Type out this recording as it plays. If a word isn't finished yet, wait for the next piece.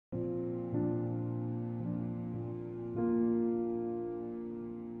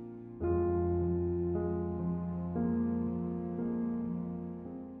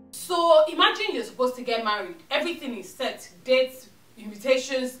when you're supposed to get married, everything is set. Dates,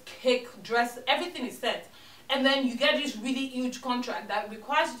 invitations, cake, dress, everything is set. And then you get this really huge contract that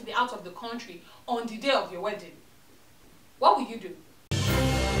requires you to be out of the country on the day of your wedding. What will you do?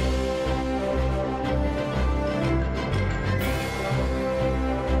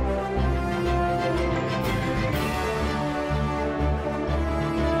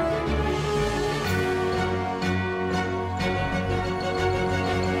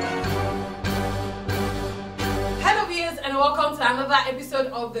 Welcome to another episode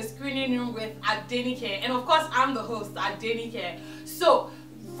of the Screening Room with Adenike, and of course I'm the host, Adenike. So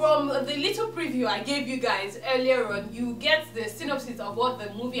from the little preview I gave you guys earlier on, you get the synopsis of what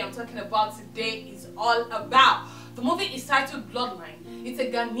the movie I'm talking about today is all about. The movie is titled Bloodline. It's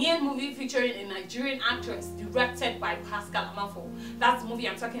a Ghanaian movie featuring a Nigerian actress, directed by Pascal Amanfo. That's the movie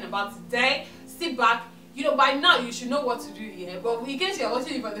I'm talking about today. Sit back. You know, by now you should know what to do here, but in case you're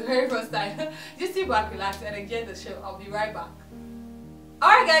watching it for the very first time, just sit back, relax, and enjoy the show. I'll be right back.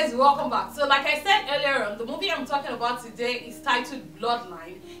 Alright guys, welcome back. So like I said earlier on, the movie I'm talking about today is titled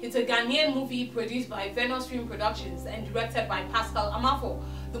Bloodline. It's a Ghanaian movie produced by Film Productions and directed by Pascal Amanfo.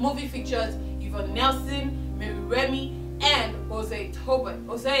 The movie features Yvonne Nelson, Remmy, and Tolbert.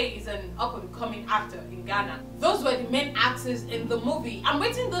 Is an up-and-coming actor in Ghana. Those were the main actors in the movie. I'm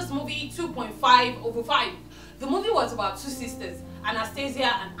rating this movie 2.5/5. The movie was about two sisters, Anastasia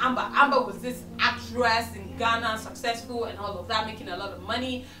and Amber. Amber was this actress in Ghana, successful and all of that, making a lot of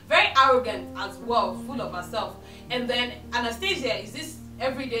money, very arrogant as well, full of herself. And then Anastasia is this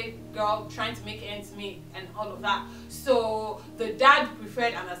everyday girl trying to make ends meet and all of that. So the dad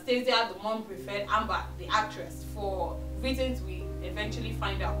preferred Anastasia, the mom preferred Amber, the actress, for reasons we eventually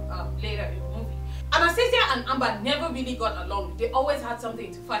find out later in the movie. Anastasia and Amber never really got along. They always had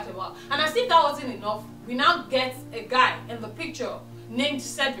something to fight about. And as if that wasn't enough, we now get a guy in the picture named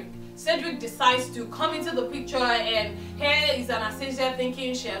Cedric. Cedric decides to come into the picture, and here is Anastasia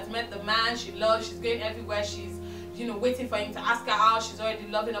thinking she has met the man she loves. She's going everywhere. She's, you know, waiting for him to ask her out. She's already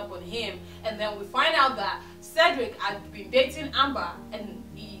loving up on him. And then we find out that Cedric had been dating Amber, and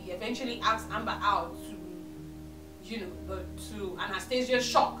he eventually asked Amber out to, you know, to Anastasia's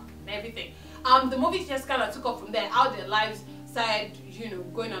shock and everything. The movie just kind of took off from there, how their lives started, you know,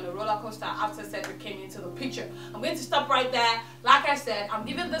 going on a roller coaster after Cedric came into the picture. I'm going to stop right there. Like I said, I'm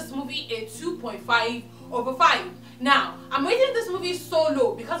giving this movie a 2.5/5. Now, I'm rating this movie so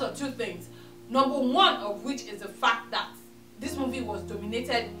low because of two things. Number one of which is the fact that this movie was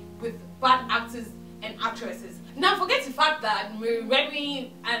dominated with bad actors and actresses. Now forget the fact that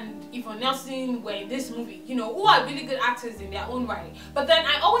Remmy and Yvonne Nelson were in this movie, you know, who are really good actors in their own right. But then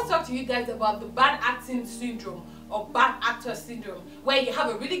I always talk to you guys about the bad acting syndrome or bad actor syndrome, where you have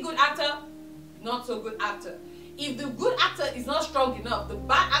a really good actor, not so good actor. If the good actor is not strong enough, the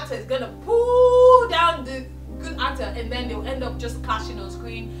bad actor is gonna pull down the good actor, and then they'll end up just clashing on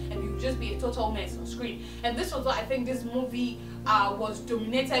screen, and you'll just be a total mess on screen. And this was what I think this movie was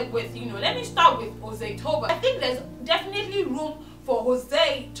dominated with. You know, let me start with Tolbert. I think there's definitely room for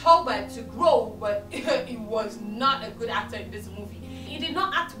Tolbert to grow, but he was not a good actor in this movie. He did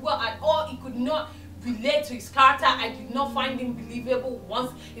not act well at all. He could not relate to his character. I did not find him believable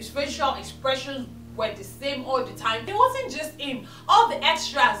once. His facial expressions were the same all the time. It wasn't just him. All the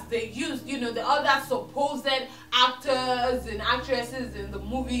extras they used, you know, the other supposed actors and actresses in the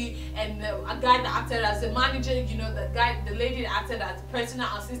movie, and a guy that acted as a manager, you know, the lady that acted as a personal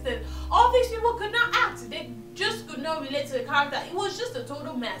assistant. All these people could not act. They just could not relate to the character. It was just a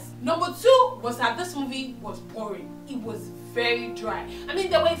total mess. Number two was that this movie was boring. It was very dry. I mean,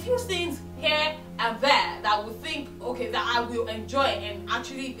 there were a few scenes here and there that I would think, okay, that I will enjoy and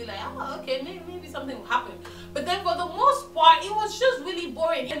actually be like, oh, okay, maybe something will happen. But then for the most part, it was just really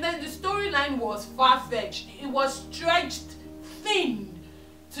boring. And then the storyline was far-fetched. It was stretched thin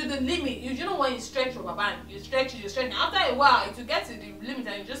to the limit. You know when you stretch rubber band, you stretch. After a while, it will get to the limit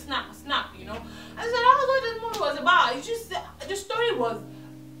and you just snap, you know. And so that was what this movie was about. It's just, the story was,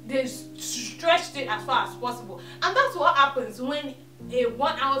 they stretched it as far as possible. And that's what happens when a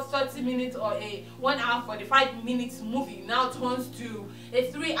 1 hour 30 minutes or a 1 hour 45 minutes movie now turns to a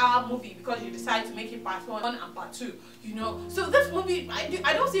 3-hour movie because you decide to make it part 1 and part 2, you know. So this movie,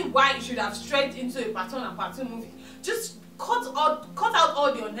 I don't see why it should have stretched into a part 1 and part 2 movie. Just cut out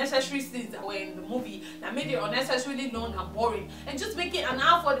all the unnecessary scenes that were in the movie that made it unnecessarily long and boring, and just make it an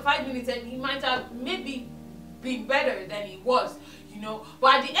hour 45 minutes, and it might have maybe been better than it was, you know.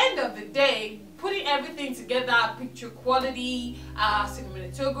 But at the end of the day, putting everything together, picture quality,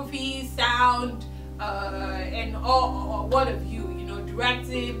 cinematography, sound, and all what have you, you know,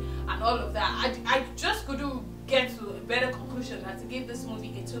 directing and all of that, I just couldn't get to a better conclusion than to give this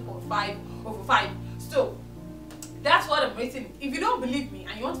movie a 2.5 over 5. So that's what I'm rating. If you don't believe me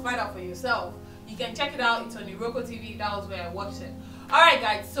and you want to find out for yourself, you can check it out. It's on Njoku TV. That was where I watched it. Alright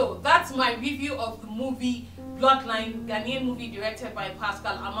guys, so that's my review of the movie Bloodline, Ghanaian movie directed by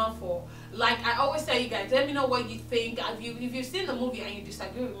Pascal Amanfo. Like I always tell you guys, let me know what you think. If you've seen the movie and you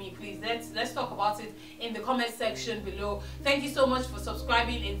disagree with me, please let's talk about it in the comment section below. Thank you so much for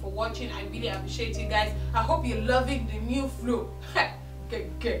subscribing and for watching. I really appreciate you guys. I hope you're loving the new flow.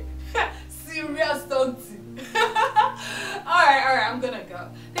 Okay. Serious something. Alright, I'm gonna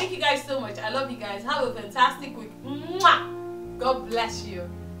go. Thank you guys so much. I love you guys. Have a fantastic week. Mwah! God bless you.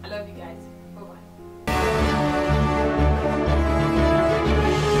 I love you guys.